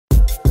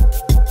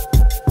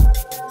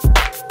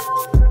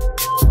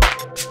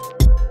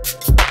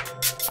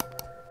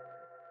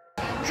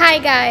Hi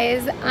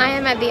guys, I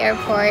am at the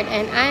airport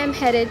and I am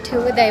headed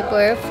to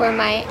Udaipur for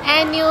my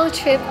annual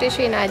trip to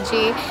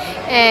Shreenathji,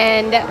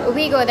 and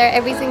we go there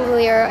every single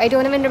year. I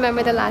don't even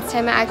remember the last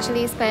time I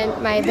actually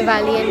spent my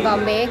Diwali in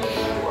Bombay,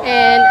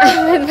 and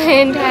I'm with my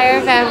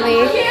entire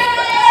family.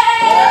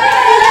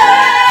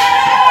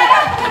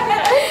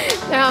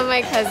 They're all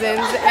my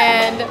cousins,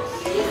 and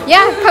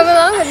yeah, come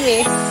along with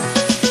me.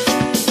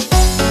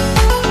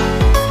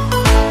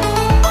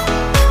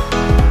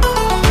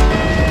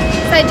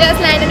 So I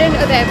just landed in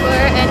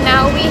Udaipur and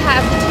now we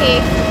have to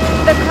take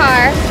the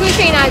car to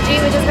Shreenathji,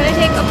 which is going to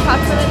take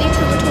approximately 2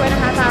 to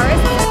 2.5 hours.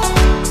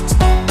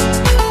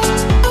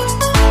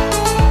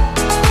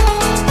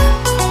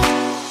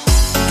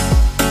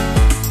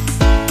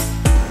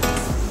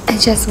 I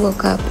just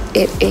woke up.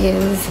 It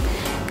is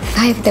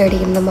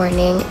 5:30 in the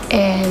morning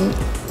and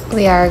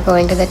we are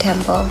going to the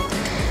temple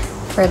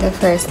for the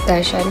first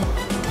darshan.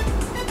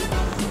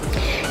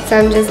 So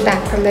I'm just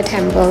back from the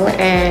temple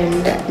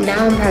and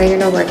now I'm probably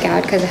gonna work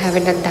out because I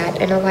haven't done that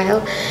in a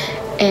while,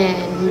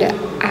 and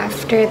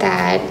after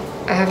that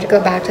I have to go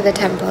back to the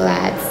temple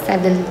at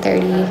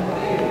 7:30.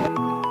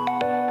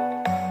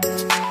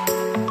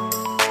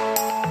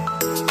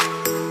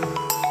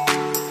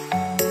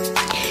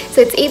 So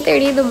it's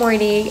 8:30 in the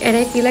morning and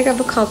I feel like I've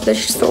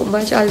accomplished so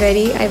much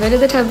already. I went to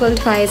the temple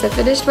twice, I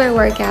finished my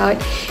workout,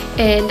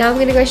 and now I'm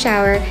gonna go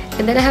shower,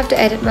 and then I have to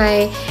edit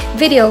my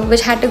video which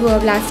had to go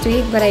up last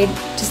week but I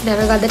just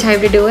never got the time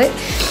to do it.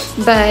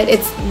 But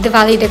it's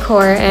Diwali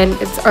Decor and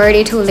it's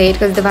already too late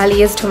because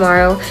Diwali is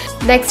tomorrow.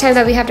 Next time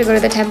that we have to go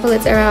to the temple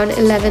it's around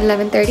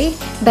 11:30,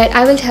 but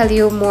I will tell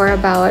you more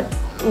about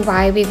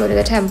why we go to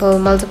the temple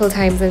multiple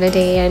times in a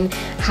day and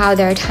how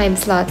there are time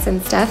slots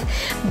and stuff.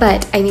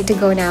 But I need to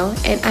go now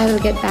and I will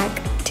get back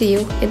to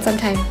you in some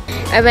time.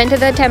 I went to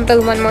the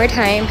temple one more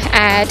time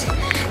at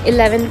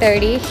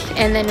 11:30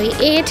 and then we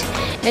ate,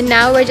 and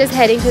now we're just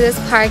heading to this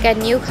park at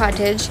New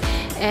Cottage,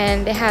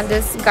 and they have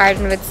this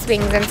garden with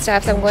swings and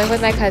stuff. So I'm going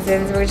with my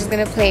cousins. We're just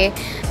gonna play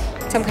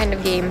some kind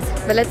of games,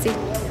 but let's see.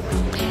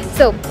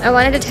 So I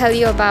wanted to tell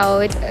you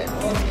about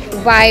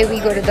why we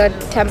go to the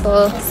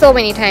temple so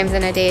many times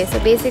in a day. So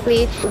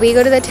basically we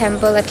go to the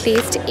temple at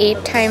least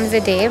 8 times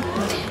a day.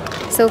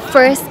 So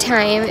first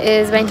time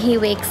is when he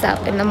wakes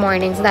up in the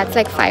morning, so that's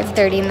like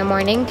 5:30 in the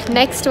morning.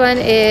 Next one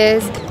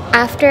is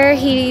after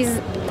he's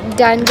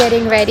done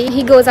getting ready,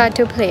 he goes out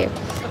to play.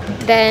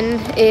 Then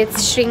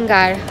it's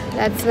Shringar,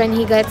 that's when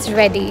he gets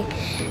ready.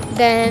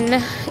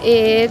 Then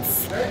it's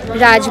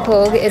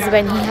Rajbhog is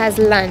when he has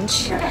lunch.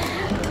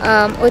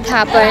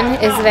 Uthapan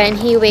is when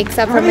he wakes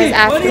up from his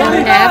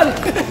afternoon nap.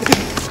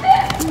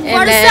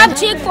 And then,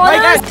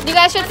 you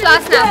guys should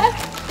floss now.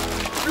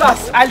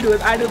 Floss, I'll do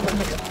it.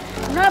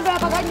 No, bro,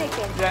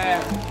 Yeah.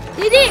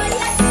 Didi!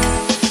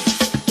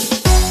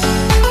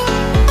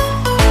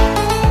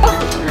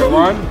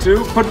 1, 2,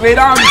 put weight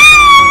on.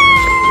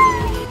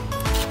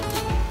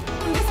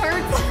 This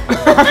hurts.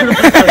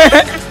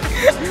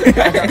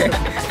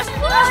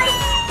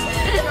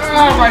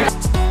 Oh my.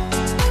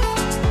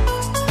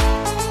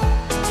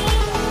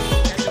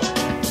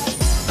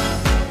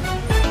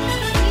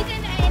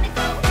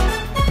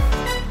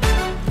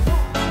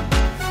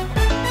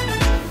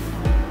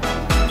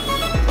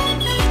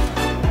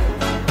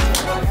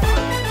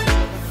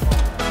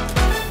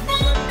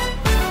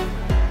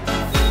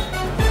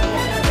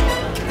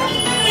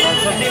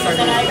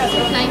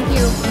 Thank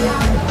you.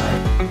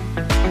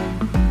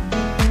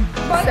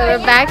 So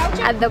we're back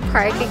at the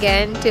park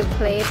again to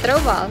play throw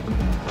ball.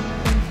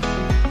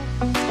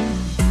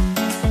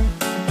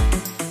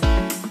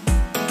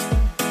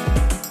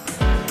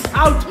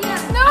 Out!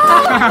 No!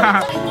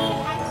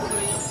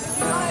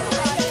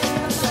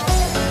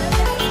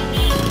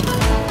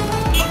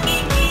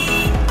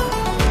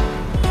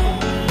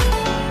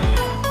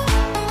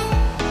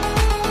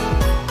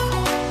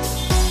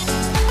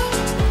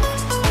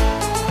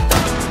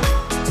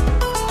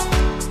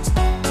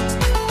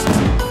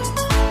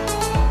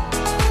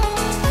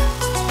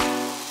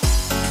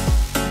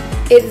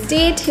 It's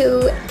day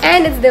 2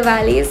 and it's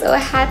Diwali, so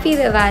happy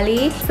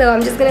Diwali. So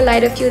I'm just gonna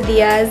light a few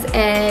diyas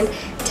and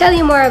tell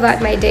you more about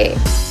my day.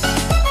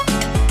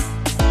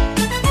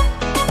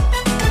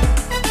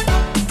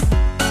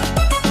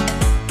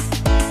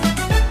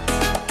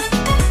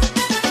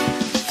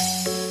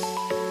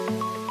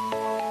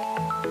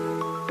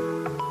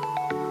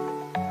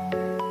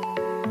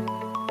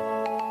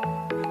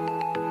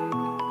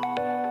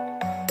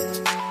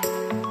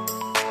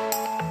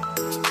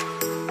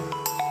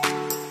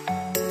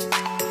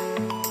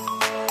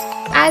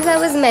 As I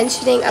was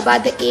mentioning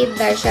about the 8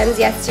 darshans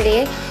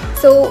yesterday,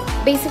 so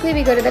basically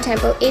we go to the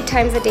temple 8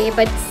 times a day,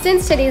 but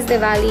since today is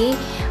Diwali,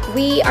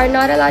 we are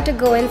not allowed to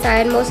go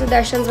inside. Most of the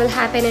darshans will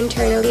happen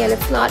internally and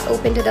it's not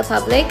open to the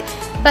public.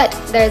 But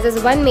there's this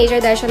one major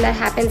darshan that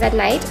happens at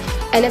night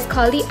and it's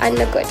called the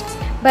Annakut.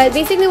 But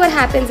basically what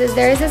happens is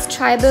there is this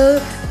tribal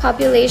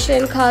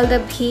population called the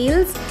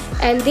Bheels,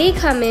 and they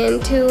come in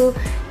to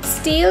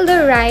steal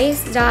the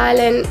rice, dal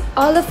and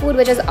all the food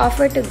which is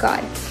offered to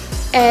God.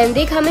 and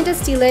they come in to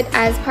steal it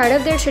as part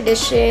of their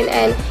tradition,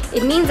 and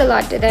it means a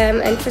lot to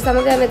them. And for some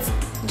of them it's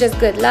just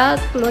good luck.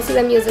 Most of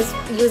them use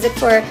it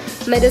for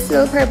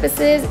medicinal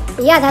purposes.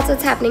 Yeah, that's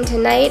what's happening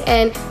tonight,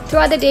 and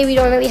throughout the day we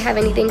don't really have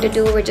anything to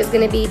do. We're just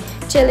gonna be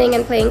chilling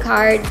and playing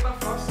cards.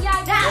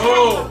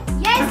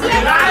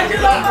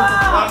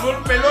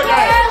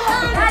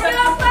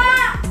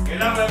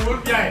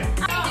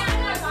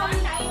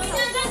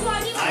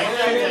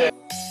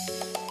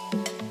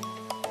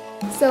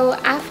 So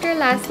after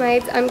last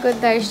night's Angkut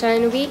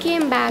Darshan, we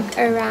came back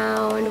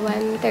around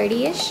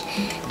 1:30ish,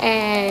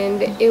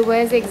 and it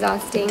was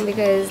exhausting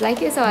because,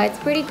 like you saw, it's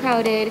pretty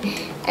crowded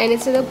and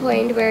it's to the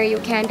point where you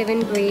can't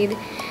even breathe.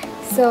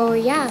 So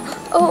yeah.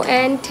 Oh,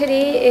 and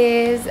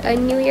today is a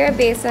new year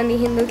based on the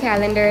Hindu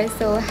calendar,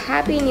 so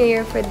happy new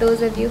year for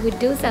those of you who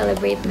do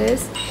celebrate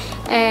this.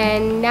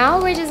 And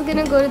now we're just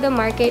gonna go to the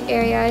market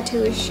area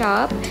to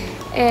shop,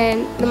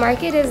 and the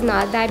market is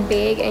not that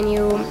big, and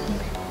you'll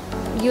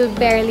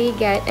barely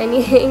get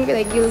anything.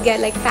 Like you'll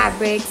get like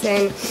fabrics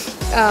and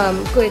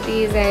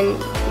kurtis and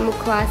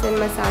mukhwas and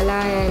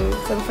masala and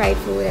some fried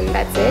food, and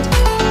that's it.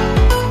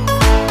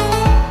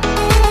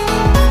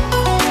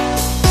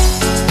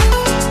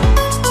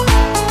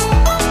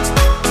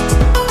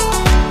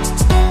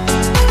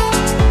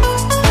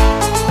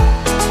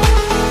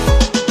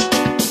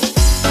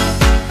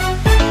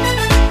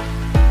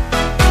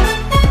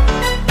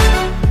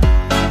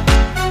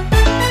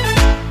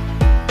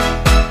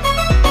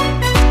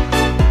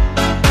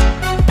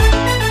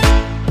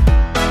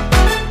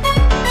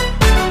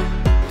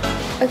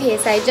 Okay,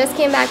 so I just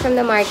came back from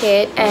the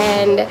market,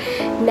 and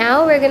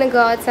now we're gonna go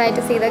outside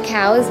to see the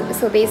cows.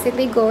 So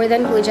basically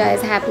Govardhan Puja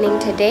is happening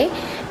today,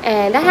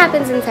 and that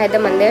happens inside the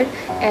mandir,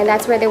 and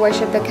that's where they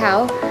worship the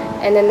cow.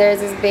 And then there's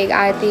this big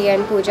aarti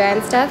and puja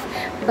and stuff.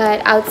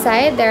 But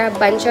outside there are a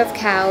bunch of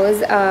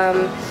cows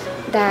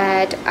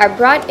that are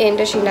brought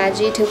into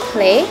Shreenathji to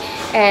play,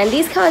 and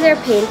these cows are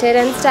painted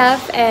and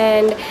stuff,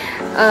 and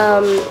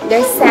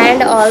there's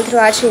sand all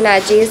throughout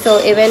Shreenathji,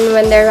 so even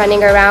when they're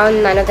running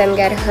around none of them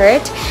get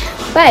hurt.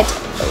 But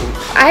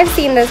I've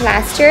seen this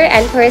last year,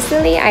 and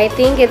personally I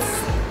think it's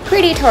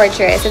pretty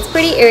torturous. It's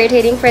pretty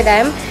irritating for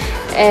them,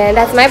 and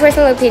that's my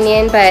personal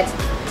opinion, but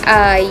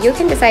you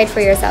can decide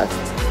for yourself.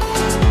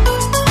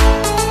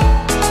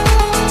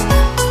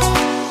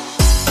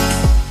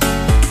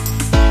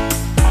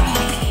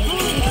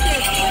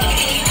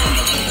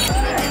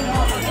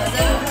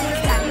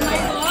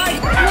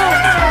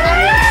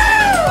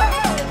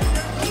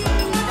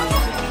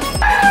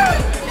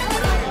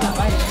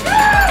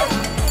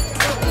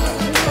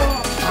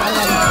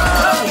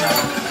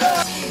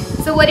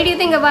 So what did you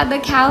think about the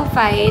cow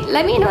fight?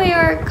 Let me know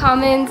your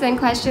comments and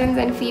questions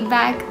and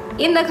feedback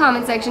in the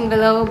comment section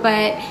below.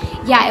 But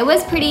yeah, it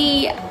was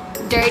pretty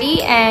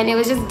dirty, and it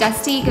was just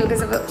dusty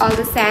because of all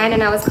the sand,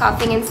 and I was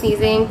coughing and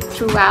sneezing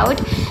throughout.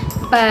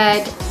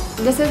 But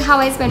this is how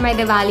I spend my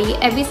Diwali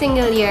every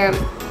single year.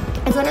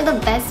 It's one of the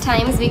best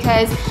times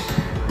because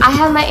I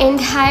have my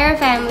entire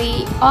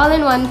family all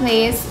in one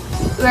place,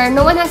 where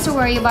no one has to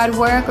worry about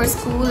work or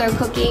school or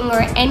cooking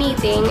or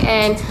anything,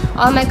 and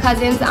all my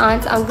cousins,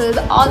 aunts, uncles,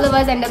 all of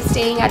us end up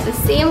staying at the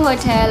same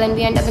hotel, and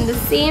we end up in the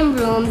same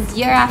rooms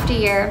year after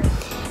year.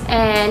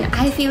 And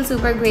I feel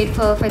super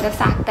grateful for the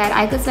fact that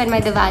I could spend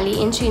my Diwali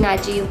in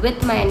Shreenathji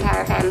with my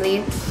entire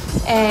family.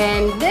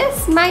 And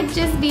this might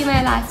just be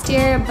my last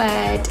year,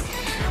 but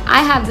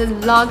I have this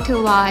vlog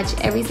to watch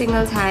every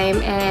single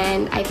time,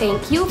 and I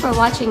thank you for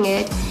watching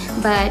it.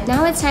 But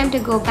now it's time to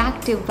go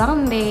back to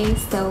Bombay,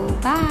 so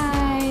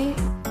bye!